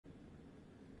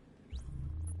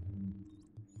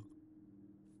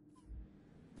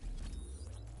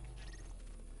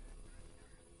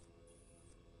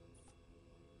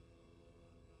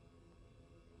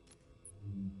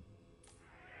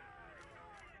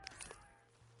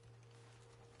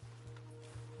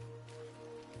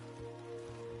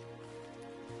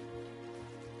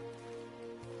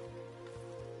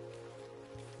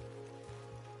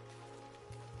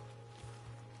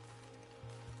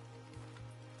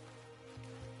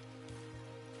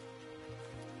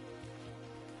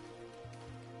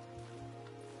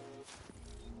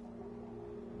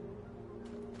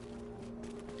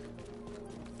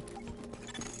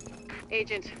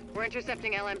Agent, we're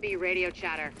intercepting LMB radio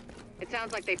chatter. It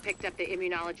sounds like they picked up the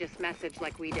immunologist's message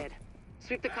like we did.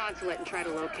 Sweep the consulate and try to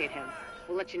locate him.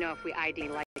 We'll let you know if we ID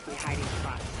likely hiding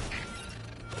spots.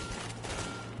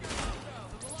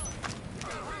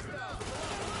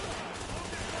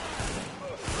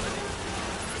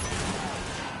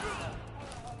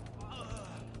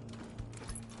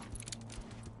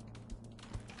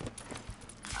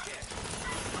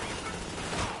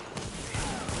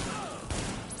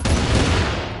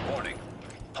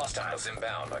 Hostiles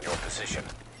inbound on your position.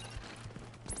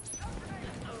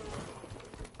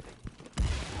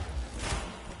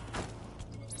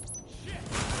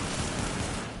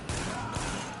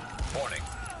 Warning.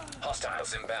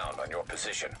 Hostiles inbound on your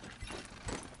position.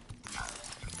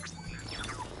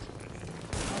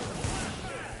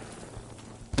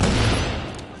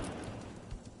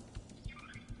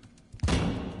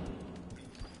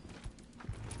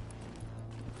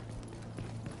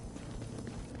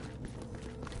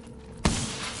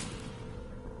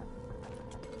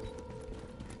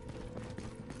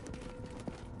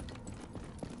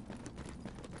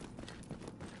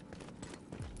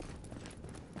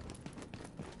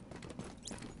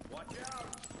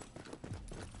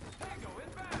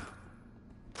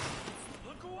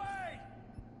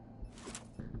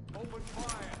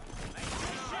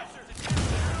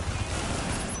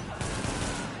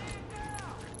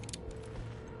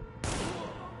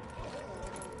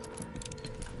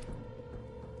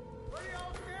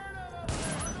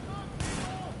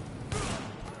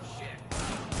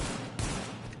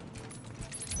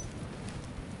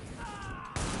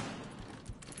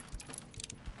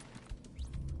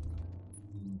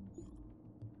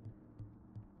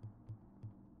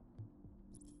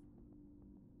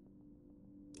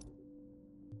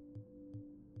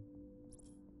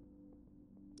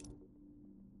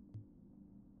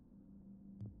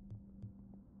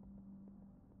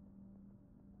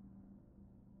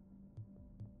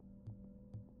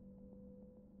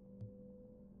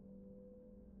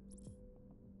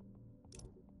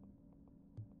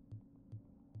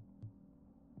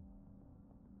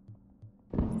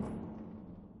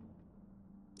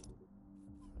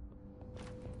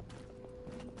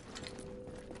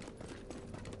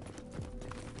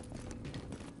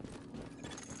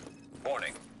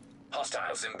 Warning.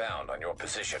 Hostiles inbound on your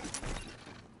position.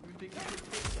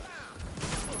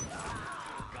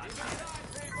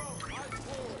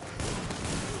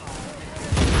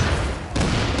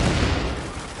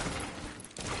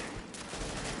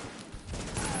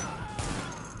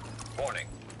 Warning.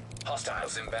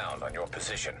 Hostiles inbound on your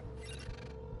position.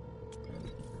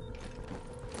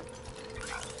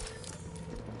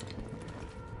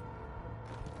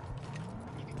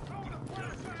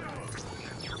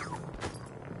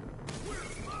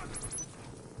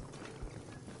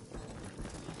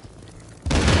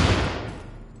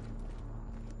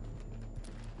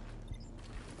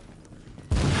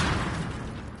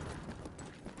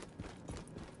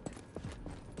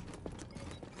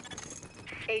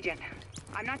 Agent,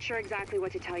 I'm not sure exactly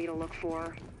what to tell you to look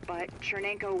for, but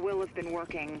Chernenko will have been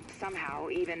working somehow,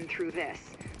 even through this.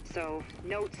 So,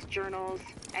 notes, journals,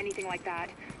 anything like that,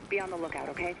 be on the lookout,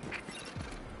 okay?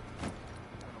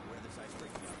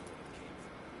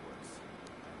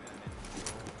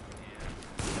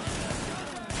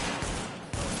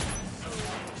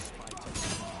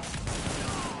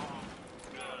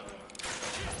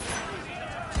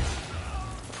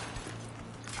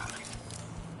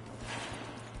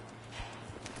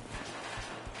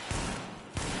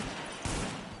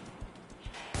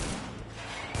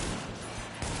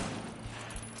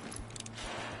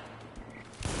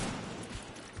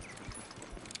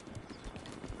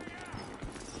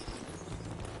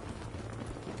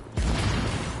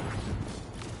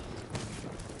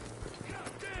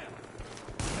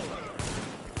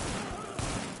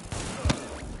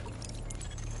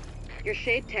 Your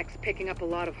shade tech's picking up a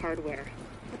lot of hardware.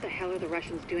 What the hell are the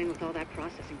Russians doing with all that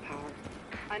processing power?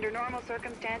 Under normal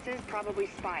circumstances, probably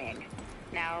spying.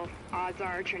 Now, odds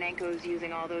are Chernenko's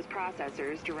using all those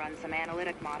processors to run some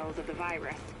analytic models of the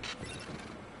virus.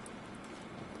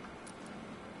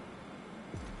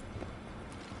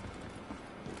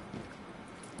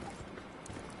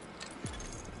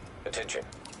 Attention.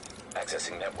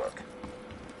 Accessing network.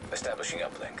 Establishing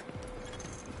uplink.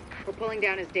 We're pulling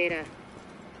down his data.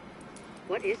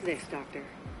 What is this, Doctor?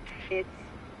 It's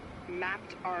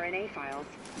mapped RNA files.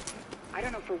 I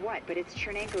don't know for what, but it's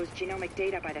Chernenko's genomic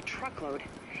data by the truckload.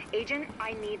 Agent,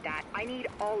 I need that. I need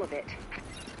all of it.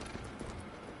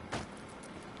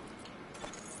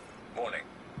 Warning.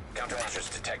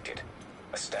 Countermeasures detected.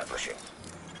 Establishing.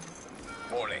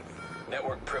 Warning.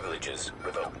 Network privileges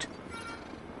revoked.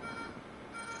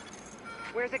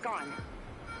 Where's it gone?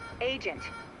 Agent,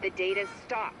 the data's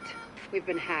stopped. We've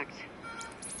been hacked.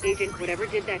 Agent, whatever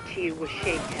did that to you was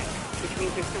Shade Tech, which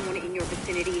means there's someone in your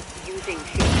vicinity using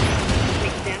Shade Tech.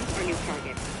 Make them our new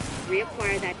target.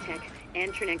 Reacquire that tech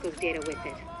and Chernenko's data with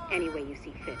it, any way you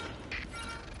see fit.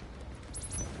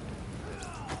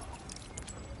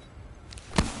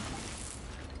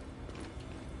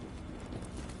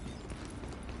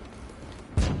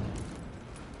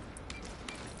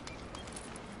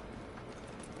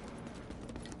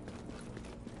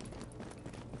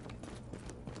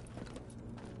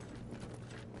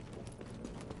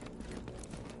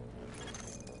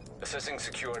 Assessing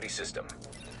security system.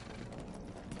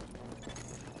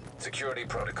 Security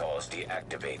protocols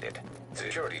deactivated.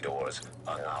 Security doors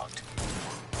unlocked.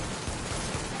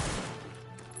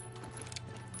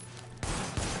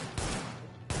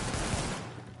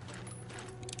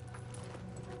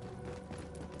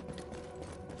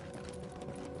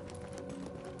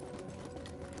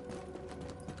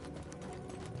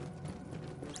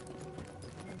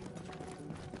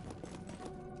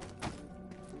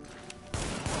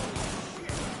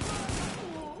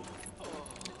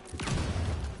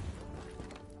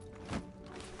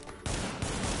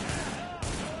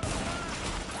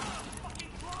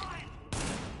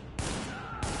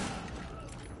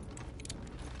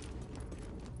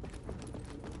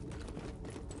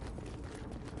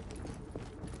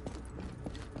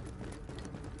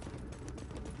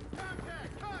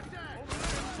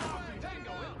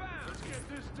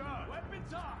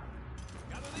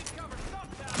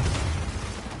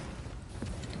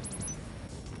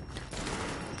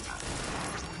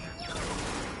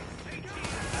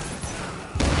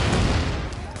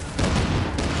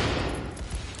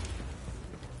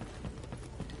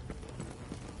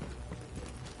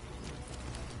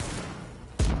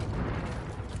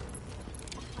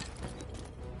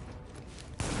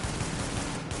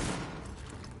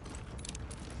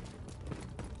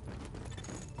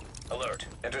 Alert.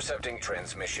 Intercepting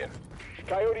transmission.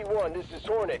 Coyote 1, this is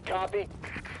Hornet. Copy?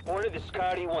 Hornet, this is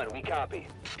Coyote 1. We copy.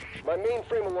 My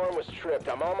mainframe alarm was tripped.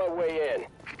 I'm on my way in.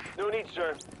 No need,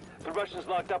 sir. The Russian's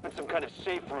locked up in some kind of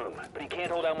safe room, but he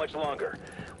can't hold out much longer.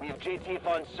 We have JTF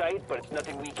on site, but it's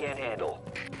nothing we can't handle.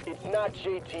 It's not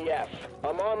JTF.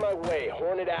 I'm on my way.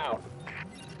 Hornet out.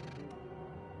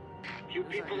 You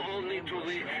people all need to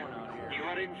leave. You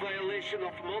are in violation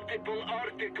of multiple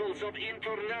articles of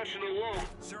international law.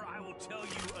 Sir, I will tell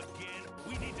you again,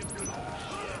 we need to do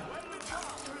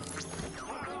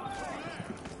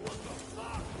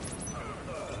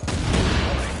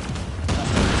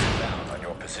Bound on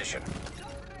your position.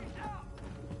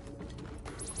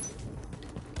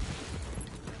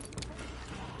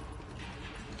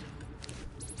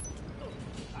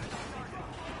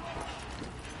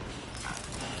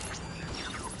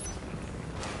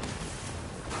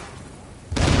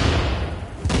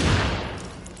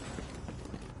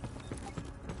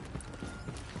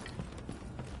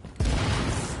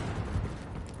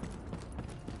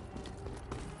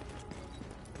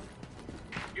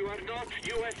 You are not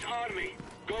U.S. Army.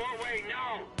 Go away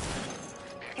now.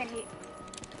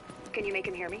 Can you make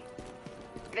him hear me?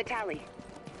 Vitali.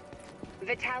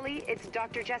 Vitali, it's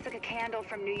Dr. Jessica Candle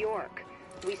from New York.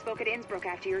 We spoke at Innsbruck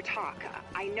after your talk.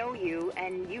 I know you,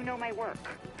 and you know my work.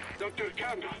 Dr.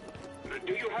 Kanda,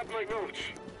 do you have my notes?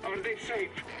 Are they safe?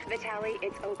 Vitali,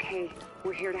 it's okay.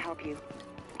 We're here to help you.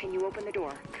 Can you open the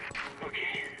door?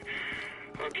 Okay.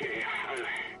 Okay.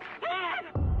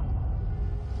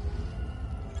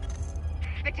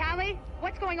 Vitali,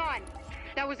 what's going on?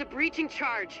 That was a breaching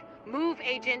charge. Move,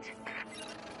 Agent.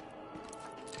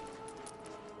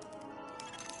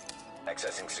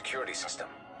 Accessing security system.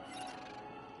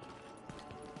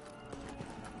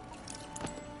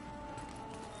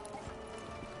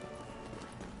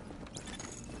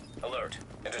 Alert.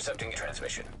 Intercepting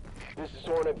transmission. This is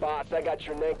Hornet Boss. I got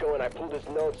Chernenko and I pulled his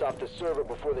notes off the server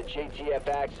before the JTF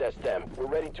accessed them. We're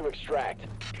ready to extract.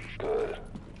 Good.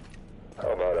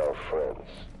 How about our friends?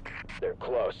 They're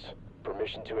close.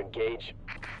 Permission to engage?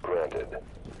 Granted.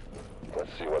 Let's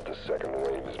see what the second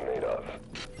wave is made of.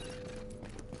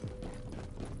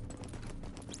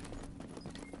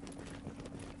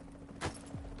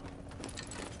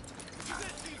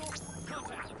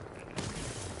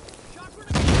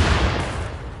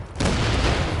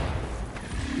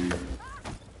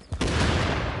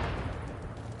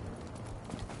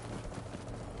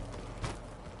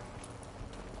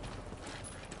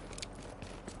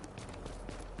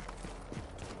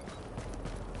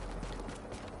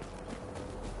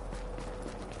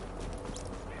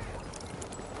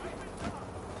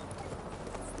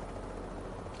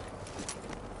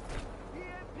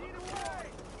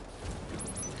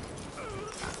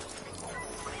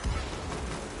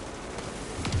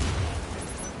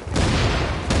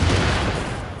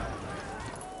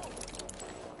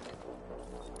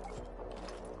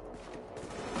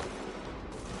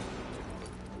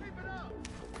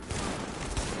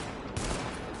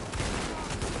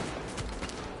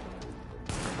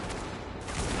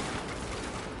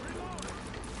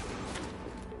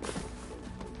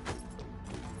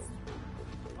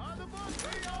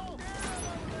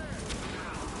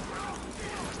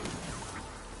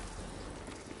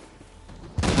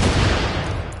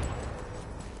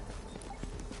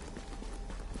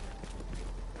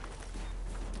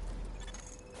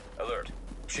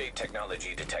 Shade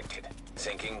technology detected.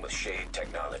 Syncing with Shade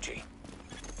technology.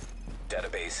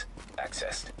 Database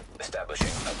accessed. Establishing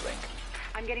uplink.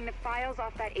 I'm getting the files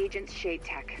off that agent's Shade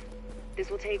tech. This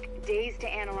will take days to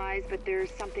analyze, but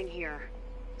there's something here.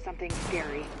 Something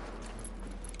scary.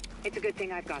 It's a good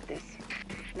thing I've got this.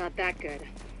 Not that good.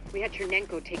 We had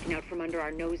Chernenko taken out from under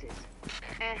our noses.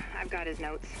 I've got his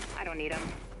notes. I don't need them.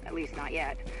 At least not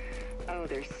yet. Oh,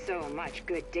 there's so much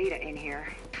good data in here.